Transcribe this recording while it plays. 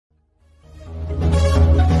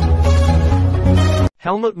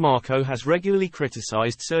Helmut Marko has regularly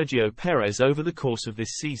criticized Sergio Perez over the course of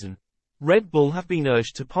this season. Red Bull have been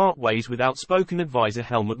urged to part ways with outspoken advisor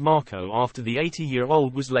Helmut Marko after the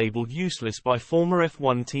 80-year-old was labeled useless by former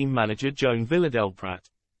F1 team manager Joan Villadelprat.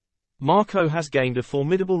 Marko has gained a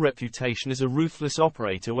formidable reputation as a ruthless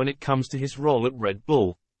operator when it comes to his role at Red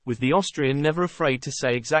Bull, with the Austrian never afraid to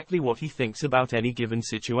say exactly what he thinks about any given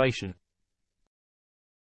situation.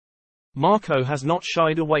 Marko has not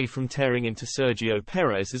shied away from tearing into Sergio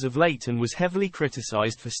Perez as of late and was heavily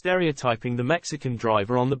criticized for stereotyping the Mexican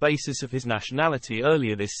driver on the basis of his nationality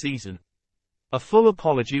earlier this season. A full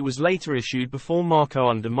apology was later issued before Marko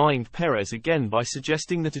undermined Perez again by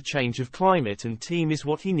suggesting that a change of climate and team is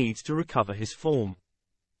what he needs to recover his form.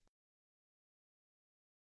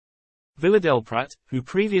 Villadelprat, who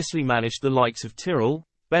previously managed the likes of Tyrrell,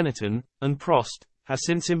 Benetton, and Prost, has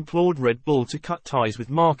since implored Red Bull to cut ties with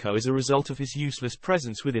Marko as a result of his useless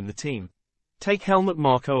presence within the team. Take Helmut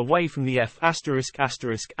Marko away from the F*****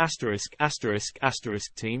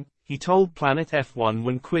 team, he told Planet F1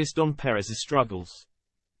 when quizzed on Perez's struggles.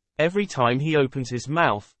 Every time he opens his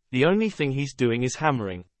mouth, the only thing he's doing is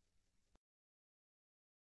hammering.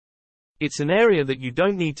 It's an area that you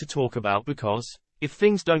don't need to talk about because, if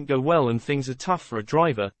things don't go well and things are tough for a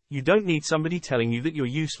driver, you don't need somebody telling you that you're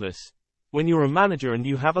useless. When you're a manager and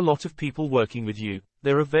you have a lot of people working with you,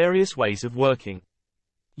 there are various ways of working.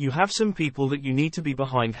 You have some people that you need to be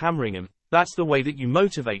behind hammering them, that's the way that you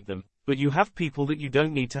motivate them, but you have people that you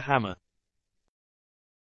don't need to hammer.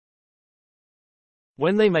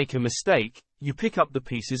 When they make a mistake, you pick up the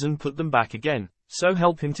pieces and put them back again, so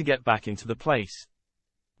help him to get back into the place.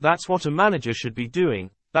 That's what a manager should be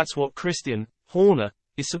doing, that's what Christian Horner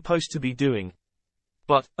is supposed to be doing.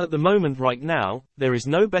 But, at the moment right now, there is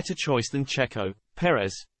no better choice than Checo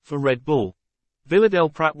Perez for Red Bull.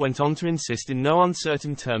 Villadelprat went on to insist in no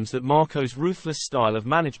uncertain terms that Marko's ruthless style of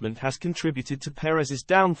management has contributed to Perez's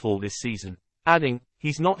downfall this season, adding,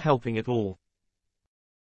 "He's not helping at all.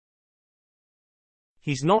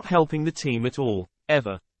 He's not helping the team at all,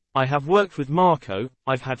 ever. I have worked with Marko,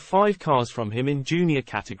 I've had 5 cars from him in junior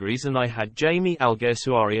categories and I had Jamie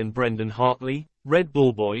Alguersuari and Brendan Hartley, Red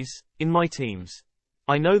Bull boys, in my teams.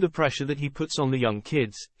 I know the pressure that he puts on the young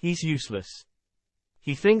kids, he's useless.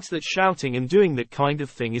 He thinks that shouting and doing that kind of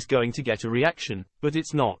thing is going to get a reaction, but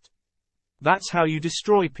it's not. That's how you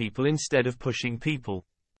destroy people instead of pushing people."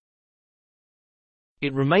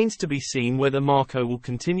 It remains to be seen whether Marko will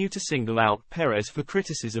continue to single out Perez for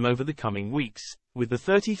criticism over the coming weeks, with the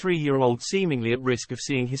 33-year-old seemingly at risk of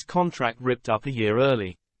seeing his contract ripped up a year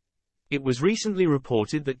early. It was recently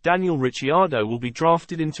reported that Daniel Ricciardo will be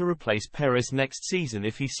drafted in to replace Perez next season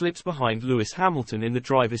if he slips behind Lewis Hamilton in the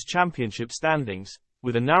Drivers' Championship standings,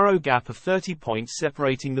 with a narrow gap of 30 points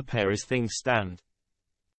separating the pair as things stand.